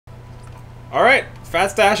Alright,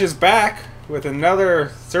 PhatStache is back with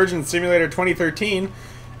another Surgeon Simulator 2013,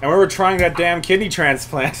 and we're trying that damn kidney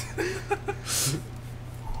transplant.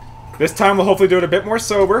 This time we'll hopefully do it a bit more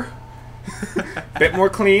sober, a bit more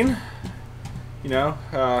clean. You know,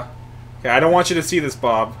 okay, I don't want you to see this,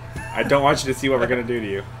 Bob. I don't want you to see what we're gonna do to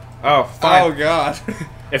you. Oh, fine. Oh God.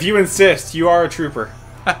 If you insist, you are a trooper.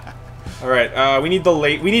 Alright, we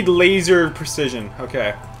need laser precision.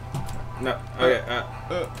 Okay. No, okay,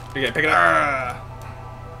 okay, pick it up.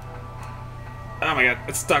 Oh my god,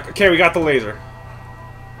 it's stuck. Okay, we got the laser.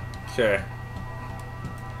 Okay.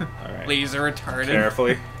 Alright. Laser retarded.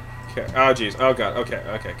 Carefully. Okay. Oh jeez. Oh god. Okay,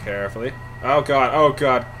 okay, carefully. Oh god, oh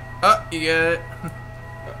god. Oh, you get it.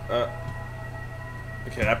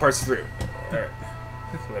 Okay, that part's through. Alright.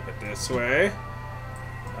 Flip it this way.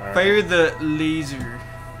 Right. Fire the laser.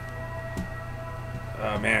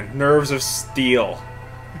 Oh man, nerves of steel.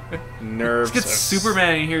 Nerves. Let's get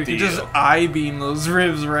Superman in here. He can just eye beam those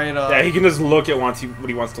ribs right off. Yeah, he can just look at what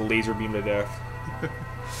he wants to laser beam to death.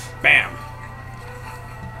 Bam.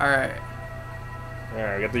 All right.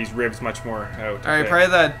 There, I got these ribs much more out. All right, probably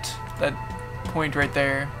that point right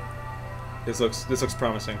there. This looks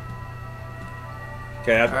promising.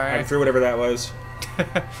 Okay, I'm right. through whatever that was.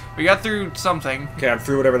 We got through something. Okay, I'm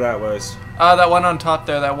through whatever that was. That one on top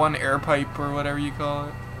there, that one air pipe or whatever you call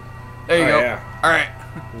it. There you go. Yeah. All right.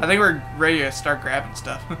 I think we're ready to start grabbing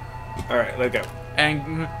stuff. All right, let's go.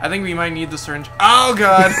 And I think we might need the syringe. Oh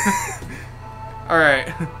God. All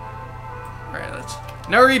right. All right. Let's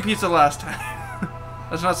no repeats of last time.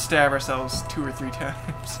 Let's not stab ourselves 2 or 3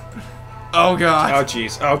 times. Oh God. Oh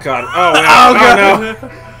jeez. Oh God. Oh, no. Oh God. Oh,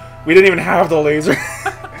 no. We didn't even have the laser.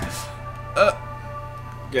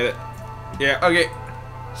 Get it. Yeah. Okay.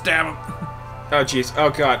 Stab him. Oh jeez. Oh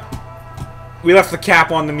God. We left the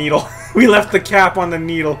cap on the needle. We left the cap on the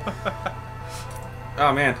needle.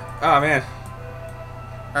 Oh man. Oh man.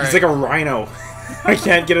 He's like a rhino. I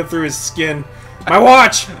can't get it through his skin. My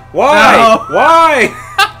watch! Why? No. Why?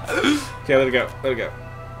 Okay, let it go. Let it go.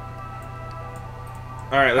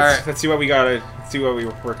 Alright, let's see what we got. Let's see what we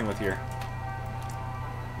were working with here.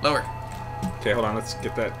 Lower. Okay, hold on. Let's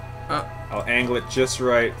get that. Oh. I'll angle it just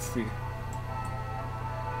right. Oh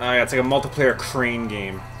yeah, it's like a multiplayer crane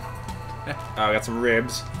game. Oh, I got some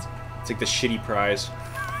ribs. It's like the shitty prize.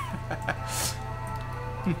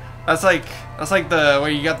 That's like the where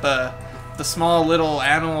you got the small little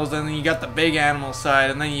animals and then you got the big animal side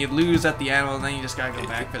and then you lose at the animal and then you just gotta go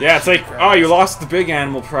back for the it's like, oh, you lost the big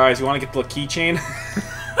animal prize. You want to get the keychain?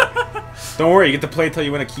 Don't worry, you get to play till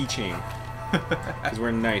you win a keychain. Because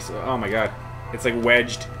we're nice. Oh my god. It's like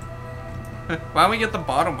wedged. Why don't we get the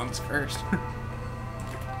bottom ones first?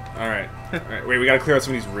 Alright. Alright, wait, we gotta clear out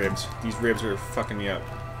some of these ribs. These ribs are fucking me up.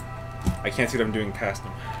 I can't see what I'm doing past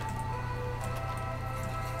them.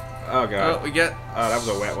 Oh god. Oh, we get... Oh, that was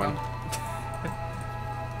a wet one.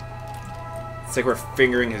 It's like we're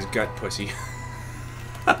fingering his gut pussy.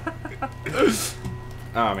 Oh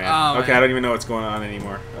man. Oh, okay, man. I don't even know what's going on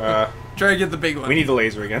anymore. Try to get the big one. We need the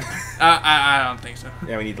laser again. I don't think so.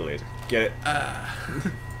 Yeah, we need the laser. Get it.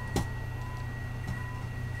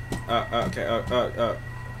 Okay.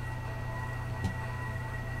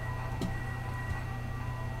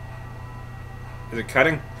 Is it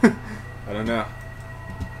cutting? I don't know.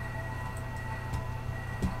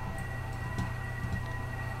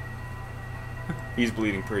 He's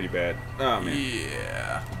bleeding pretty bad. Oh man.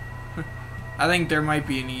 Yeah. I think there might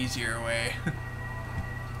be an easier way.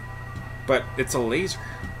 But it's a laser.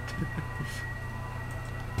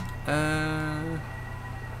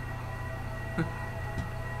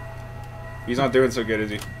 He's not doing so good, is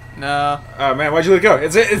he? No. Oh man, why'd you let it go?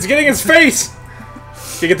 It's getting his face!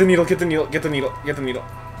 Okay, get the needle, get the needle, get the needle, get the needle,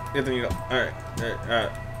 get the needle. Alright,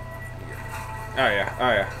 alright. Oh yeah,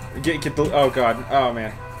 oh yeah. Get the, oh god, oh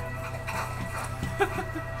man.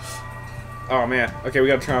 Oh man, okay, we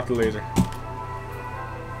gotta turn off the laser.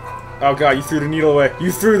 Oh god, you threw the needle away.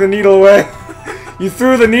 You threw the needle away! You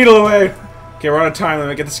threw the needle away! Okay, we're on a time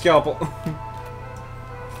limit, get the scalpel.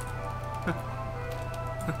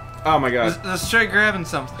 Oh my god. Let's try grabbing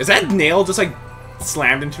something. Is that nail just like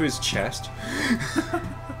slammed into his chest?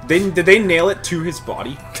 Did they nail it to his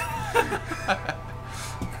body?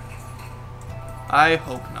 I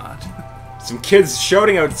hope not. Some kids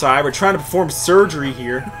shouting outside. We're trying to perform surgery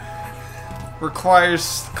here.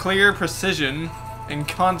 Requires clear precision and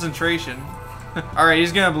concentration. Alright,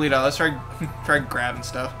 he's gonna bleed out. Let's try grabbing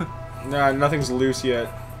stuff. Nah, nothing's loose yet.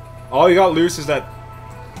 All you got loose is that...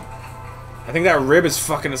 I think that rib is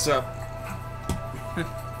fucking us up.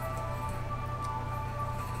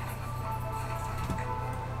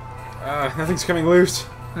 Nothing's coming loose.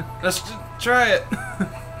 Let's try it.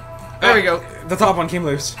 Hey, There we go. The top one came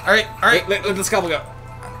loose. Alright, alright. Let the scalpel go.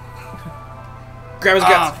 Grab his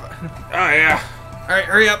guts. Oh, yeah. Alright,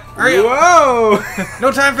 hurry up. Hurry up. Whoa!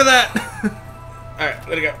 No time for that. Alright,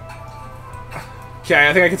 let it go. Okay,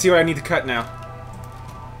 I think I can see what I need to cut now.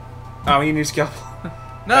 Oh, we need a new scalpel.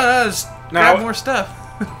 No, just grab more stuff.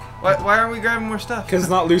 Why aren't we grabbing more stuff? Because it's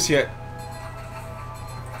not loose yet.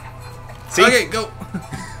 See? Okay, go.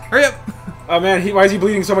 Hurry up. Oh man, why is he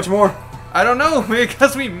bleeding so much more? I don't know,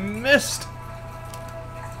 because we missed.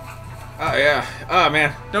 Oh yeah. Oh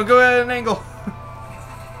man. Don't go at an angle.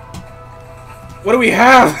 What do we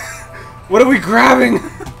have? What are we grabbing?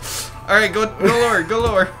 Alright, go lower, go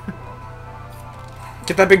lower.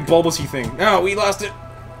 Get that big bulbousy thing. No, we lost it.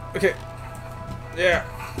 Okay. Yeah.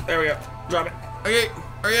 There we go. Drop it. Okay,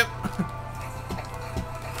 hurry up.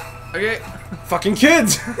 Okay. Fucking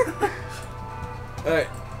kids! Alright.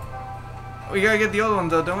 We gotta get the old one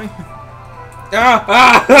though, don't we?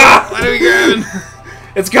 Ah! What are we grabbing?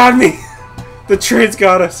 It's got me! The train's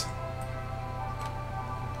got us.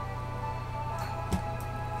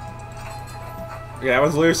 Okay, that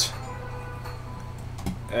one's loose.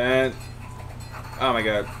 And... oh my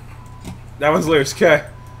god. That one's loose, okay.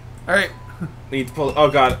 Alright. We need to pull... oh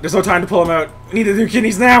god, there's no time to pull him out. We need to do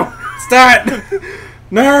kidneys now! Stat!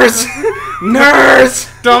 Nurse! Nurse!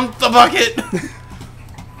 Dump the bucket!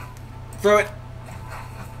 Throw it.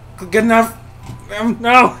 Good enough.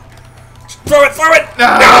 No! Throw it! Throw it!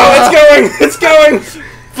 Ah! No! It's going! It's going!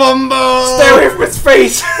 Fumble! Stay away from his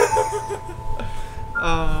face!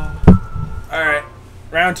 Alright.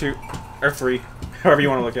 Round 2. Or 3. However you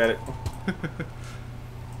want to look at it.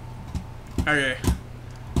 Okay.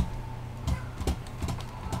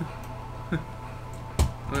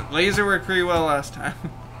 Laser worked pretty well last time.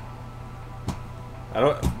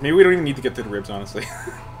 Maybe we don't even need to get through the ribs, honestly.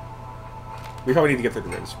 We probably need to get through the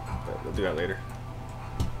ribs, but we'll do that later.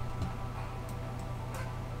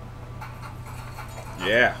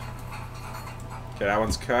 Yeah. Okay, that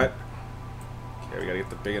one's cut. Okay, we gotta get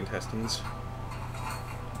the big intestines.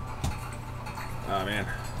 Oh man.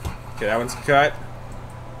 Okay, that one's cut.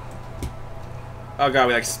 Oh god,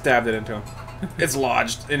 we like stabbed it into him. It's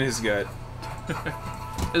lodged in his gut.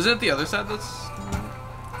 Isn't it the other side that's...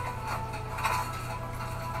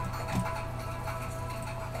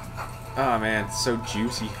 oh man, it's so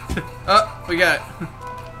juicy. oh, we got it.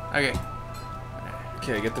 Okay.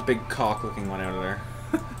 Okay, get the big cock looking one out of there.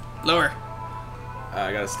 Lower.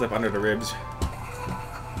 I gotta slip under the ribs.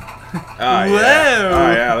 Oh Whoa. yeah.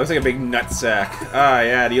 Oh yeah, looks like a big nut sack. Oh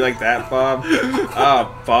yeah, do you like that, Bob?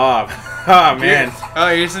 Oh, Bob. Oh man. Oh,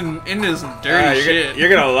 you're into some dirty shit. You're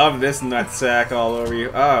gonna love this nut sack all over you.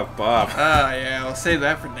 Oh, Bob. Oh yeah, I'll save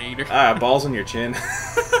that for later. Ah, balls on your chin.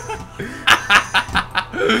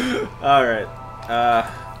 Alright.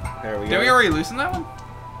 There we go. Did we already loosen that one?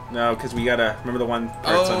 No, because we gotta remember the one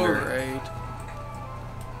part's under. Right.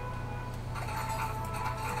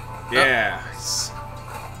 Yes.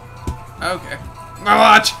 Oh. Okay. My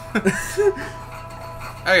watch!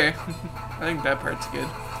 Okay. I think that part's good.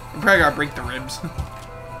 I'm probably gotta break the ribs.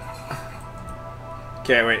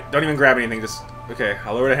 Okay, wait. Don't even grab anything. Just... okay,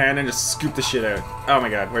 I'll lower the hand and just scoop the shit out. Oh my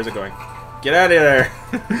god, where's it going? Get out of there!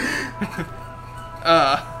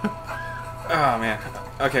 Oh man.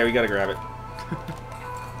 Okay, we gotta grab it.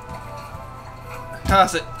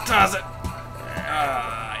 Toss it! Toss it!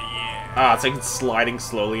 Yeah. Ah, it's like it's sliding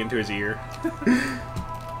slowly into his ear.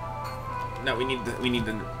 No, we need the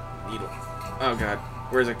needle. Oh god,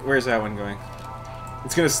 where's it? Where's that one going?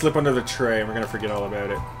 It's gonna slip under the tray, and we're gonna forget all about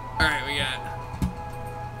it. All right, we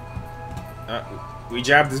got. We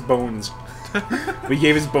jabbed his bones. We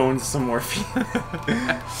gave his bones some morphine.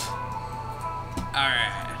 All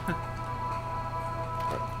right.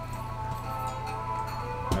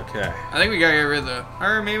 Okay. I think we gotta get rid of the.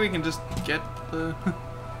 Or maybe we can just get the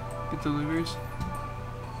livers.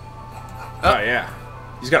 Oh yeah.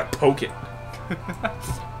 You just gotta poke it.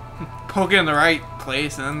 Poke it in the right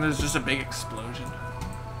place, and then there's just a big explosion.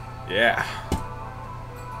 Yeah.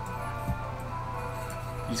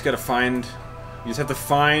 You just gotta find... you just have to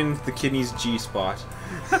find the kidney's G-spot.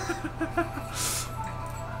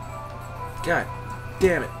 God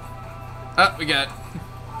damn it. Oh, we got it.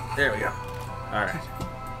 There we go. Alright.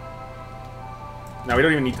 Now we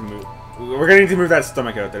don't even need to move. We're gonna need to move that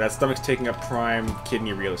stomach out there. That stomach's taking up prime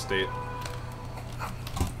kidney real estate.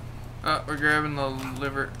 Oh, we're grabbing the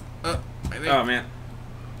liver. Oh, I think. Oh, man.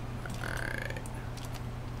 Alright.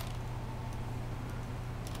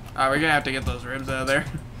 Oh, we're gonna have to get those ribs out of there.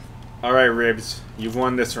 Alright, Ribs. You've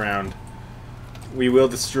won this round. We will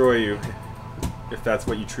destroy you. If that's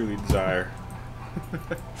what you truly desire.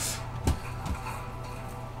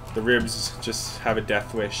 The Ribs just have a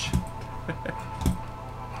death wish.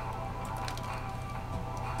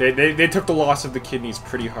 They took the loss of the kidneys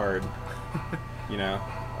pretty hard. You know?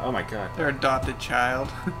 Oh my god. Their adopted child.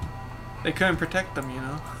 They couldn't protect them, you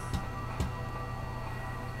know?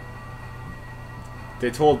 They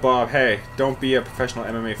told Bob, hey, don't be a professional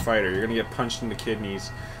MMA fighter. You're gonna get punched in the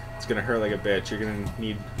kidneys. It's gonna hurt like a bitch.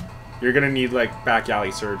 You're gonna need like back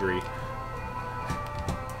alley surgery.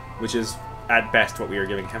 Which is at best what we are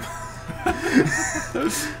giving him.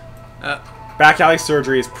 Back alley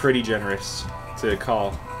surgery is pretty generous to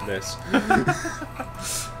call this.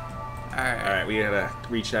 Alright, we gotta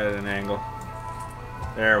reach that at an angle.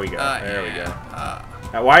 There we go. There we go.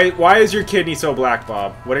 Why is your kidney so black,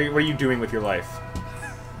 Bob? What are you doing with your life?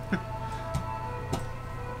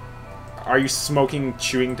 Are you smoking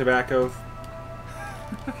chewing tobacco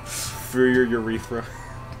through your urethra?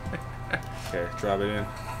 Okay, drop it in.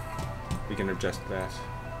 We can adjust that.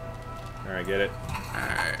 Alright, get it.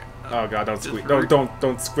 Alright. Oh god,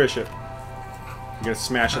 don't squish it. You're gonna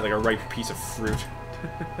smash it like a ripe piece of fruit.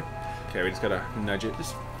 Okay, we just gotta nudge it.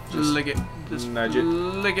 Just lick it. Just nudge it.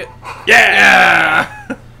 Lick it.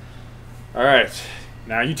 Yeah! Alright.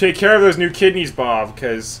 Now you take care of those new kidneys, Bob,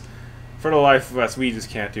 because for the life of us, we just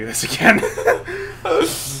can't do this again.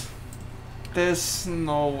 There's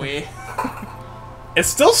no way. It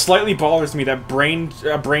still slightly bothers me that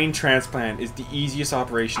a brain transplant is the easiest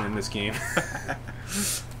operation in this game.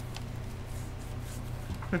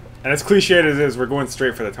 And as cliched as it is, we're going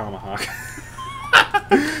straight for the tomahawk.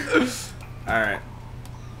 Alright.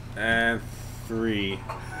 And 3,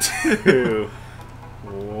 2,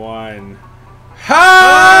 1.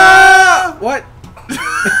 Ha! What?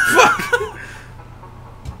 Fuck!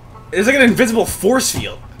 It's like an invisible force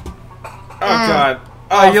field. Oh god.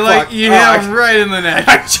 Oh, you fuck. hit him right in the neck.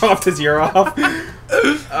 I chopped his ear off.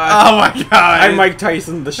 Oh my god. I Mike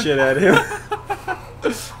Tyson the shit out of him.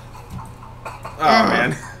 Oh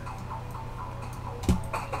man.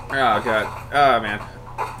 Oh god. Oh man.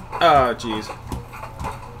 Oh jeez.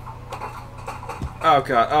 Oh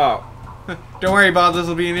god. Oh. Don't worry, Bob. This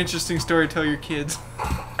will be an interesting story to tell your kids.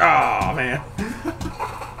 Oh man.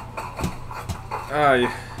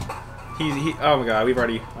 Oh my god. We've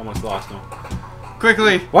already almost lost him.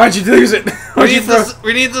 Quickly. Why'd you lose it?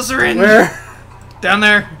 We need the syringe. Where? Down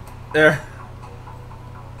there. There.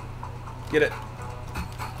 Get it.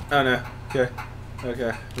 Oh no. Okay.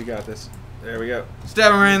 Okay. We got this. There we go.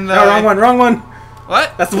 Stab him in the... No, wrong one. Wrong one.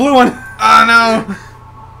 What? That's the blue one. Oh no.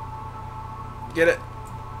 Get it.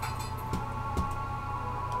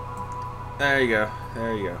 There you go.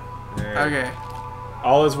 There you go. There. Okay.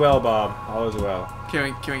 All is well, Bob. All is well. Can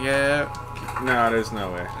we get... No, there's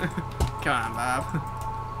no way. Come on, Bob.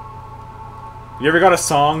 You ever got a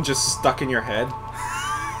song just stuck in your head?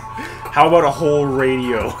 How about a whole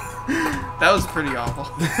radio? That was pretty awful.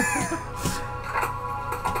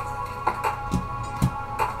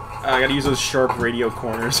 I gotta use those sharp radio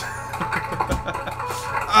corners.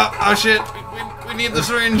 Oh shit. We need the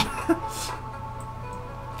syringe.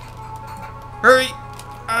 Hurry.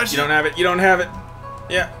 Oh shit. You don't have it. You don't have it.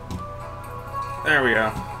 Yeah. There we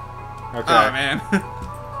go. Okay. Oh man.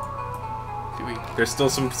 There's still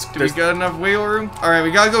some... Do we got enough wiggle room? Alright,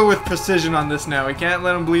 we gotta go with precision on this now. We can't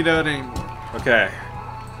let him bleed out anymore. Okay.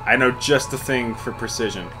 I know just the thing for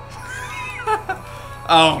precision.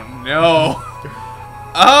 Oh no.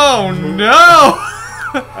 Oh no!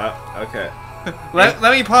 Okay. Let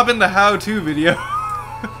me pop in the how-to video.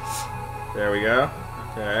 There we go.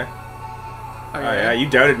 Okay. Okay. Oh yeah, you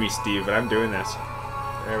doubted me, Steve, but I'm doing this.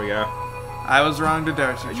 There we go. I was wrong to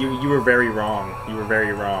doubt you. You were very wrong. You were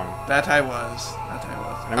very wrong. That I was. That I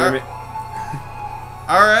was.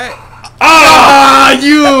 Alright. Ah,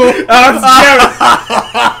 you! Oh,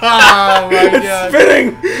 Oh my god. It's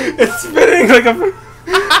spinning! It's spinning like a...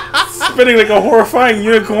 spinning like a horrifying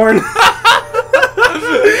unicorn.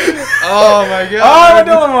 Oh my god. Oh, my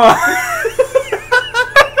dilemma!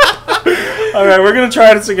 Alright, we're gonna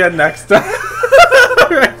try this again next time.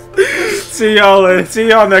 Alright. See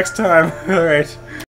y'all next time. Alright.